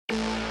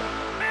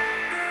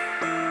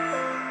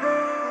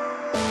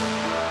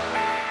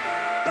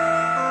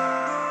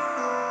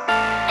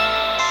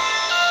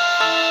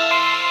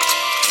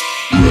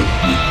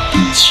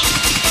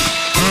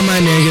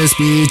niggas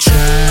be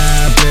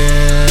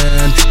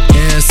trapping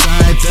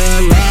inside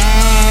the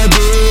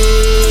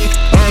lobby.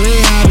 Only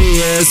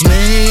hobby is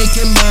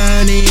making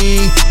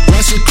money.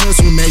 Watch it close,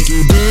 we make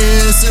you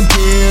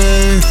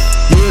disappear.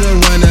 You the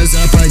one that's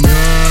up on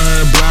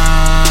your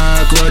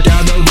block. Look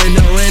out the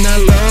window and I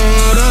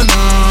load on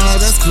all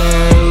that's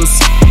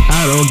close.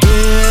 I don't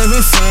give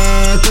a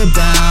fuck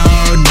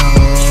about no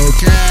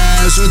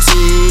casualties.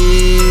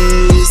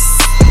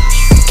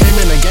 Came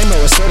in the game, I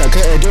was straight, I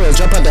couldn't do it.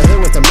 Jump out the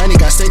hood with the money,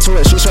 got straight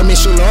to it. She showed me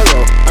she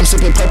loyal. I'm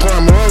sipping purple,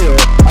 I'm royal.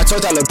 I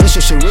told that little bitch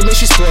if she with me,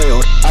 she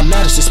spoiled. I'm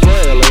not, it's the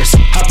spoilers.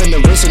 Hop in the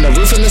race and the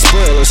roof and the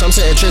spoilers. I'm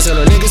setting tricks on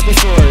the niggas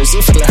before us.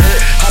 You feelin'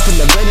 hurt? Hop in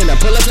the bed and I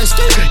pull up like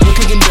skirt. You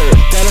kicking dirt.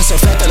 That is so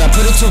fat that I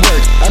put it to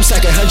work. I'm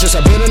stacking hundreds,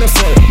 I build in a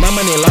fort. My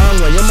money long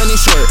when your money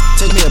short.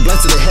 Take me a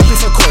blunt to the happy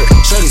for court.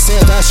 Shorty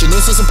saying that she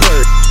needs some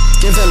support.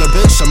 Give that little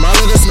bitch some all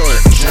of the snort.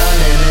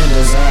 Drowning in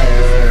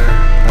desire.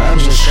 I'm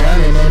just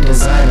drowning in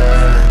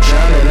designer.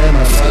 Drowning in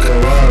my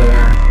fucking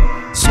water.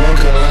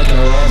 Smoking like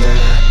no other.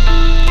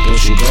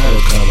 But you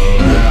gotta come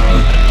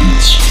around.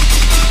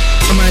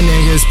 My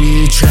niggas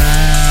be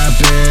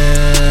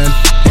trapping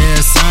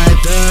inside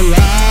the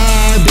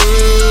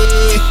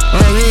lobby.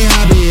 Only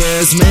hobby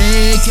is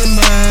making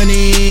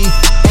money.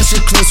 Watch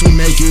it close, we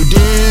make you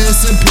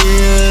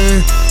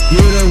disappear. You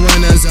the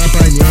one that's up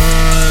on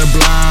your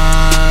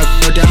block.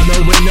 Look out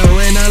the window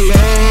and I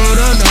load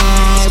on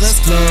all that's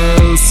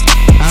close.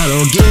 I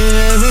don't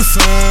give a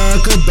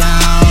fuck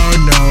about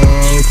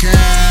no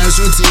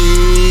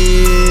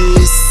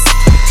casualties.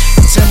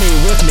 Tell me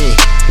with me,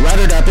 ride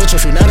her that bitch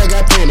if you not, I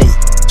got plenty.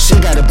 She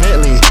got a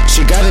Bentley,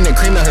 she got in the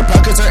cream, now her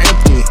pockets are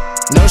empty.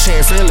 No, she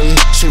ain't friendly,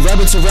 she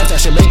rubbing too rough,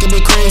 that shit making me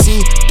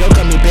crazy. Don't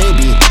call me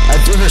baby, I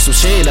threw her some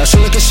shade, now she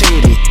looking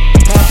shady.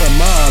 Pop a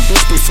mob,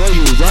 bitch before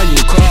you run, you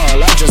crawl.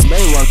 I just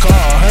made one call,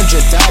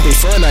 100 died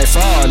before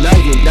nightfall. Now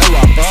you know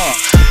I ball.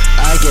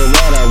 I get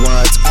what I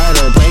want, I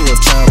don't